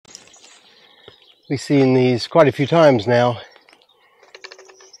We've seen these quite a few times now.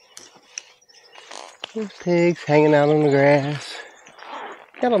 Those pigs hanging out on the grass.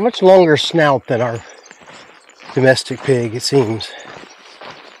 Got a much longer snout than our domestic pig, it seems.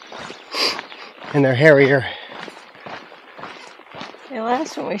 And they're hairier. The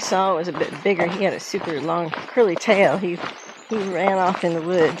last one we saw was a bit bigger. He had a super long curly tail. He ran off in the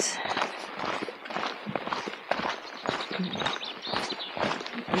woods.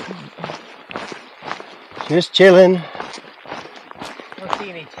 Just chilling. I don't see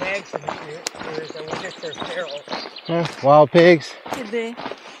any tags in here. I wonder if they're feral. Wild pigs. Could be.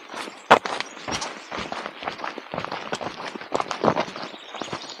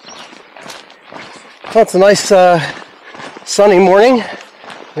 Well, it's a nice sunny morning.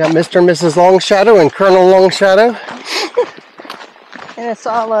 We got Mr. and Mrs. Longshadow and Colonel Longshadow. And it's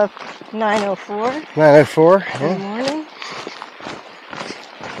all of 9:04. 9:04. Good Yeah. morning.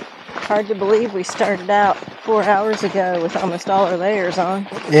 Hard to believe we started out 4 hours ago with almost all our layers on.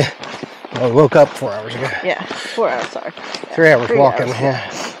 Yeah. I woke up 4 hours ago. Yeah, 4 hours, sorry. Yeah, 3 hours 3 walking, hours. yeah.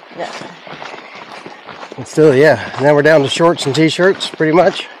 Yeah. And still, yeah. Now we're down to shorts and t-shirts, pretty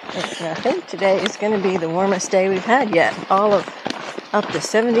much. And I think today is going to be the warmest day we've had yet. All of up to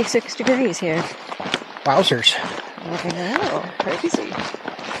 76 degrees here. Wowzers. I know, crazy.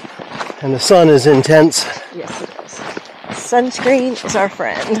 And the sun is intense. Yes, it is. Sunscreen is our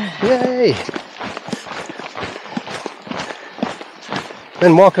friend. Yay!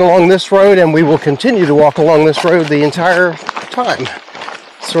 Been walking along this road, and we will continue to walk along this road the entire time.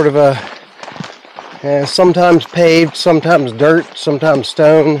 Sort of a sometimes paved, sometimes dirt, sometimes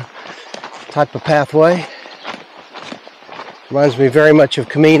stone type of pathway. Reminds me very much of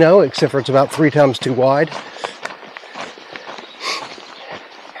Camino, except for it's about 3 times too wide.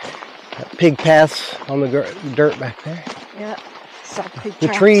 Pig paths on the dirt back there. Yeah. Pig The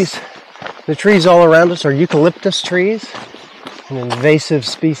tracks. trees all around us are eucalyptus trees, an invasive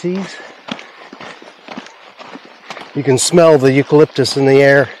species. You can smell the eucalyptus in the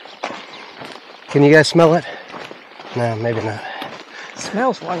air. Can you guys smell it? No, maybe not.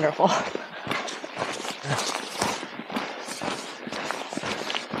 Smells wonderful.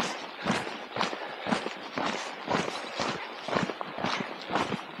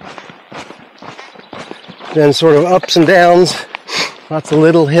 Then sort of ups and downs, lots of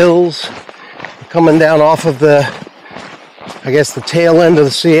little hills coming down off of the, I guess, the tail end of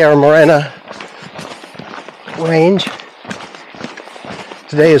the Sierra Morena range.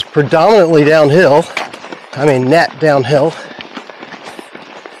 Today is predominantly downhill, net downhill.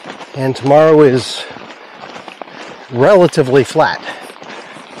 And tomorrow is relatively flat.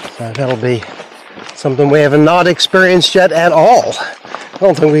 So that'll be something we have not experienced yet at all. I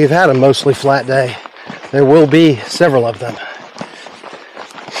don't think we've had a mostly flat day. There will be several of them.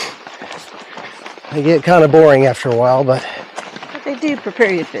 They get kind of boring after a while, but They do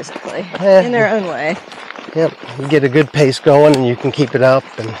prepare you physically in their own way. Yep, you get a good pace going and you can keep it up.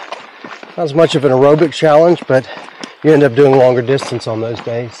 And not as much of an aerobic challenge, but you end up doing longer distance on those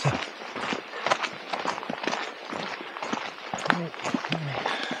days.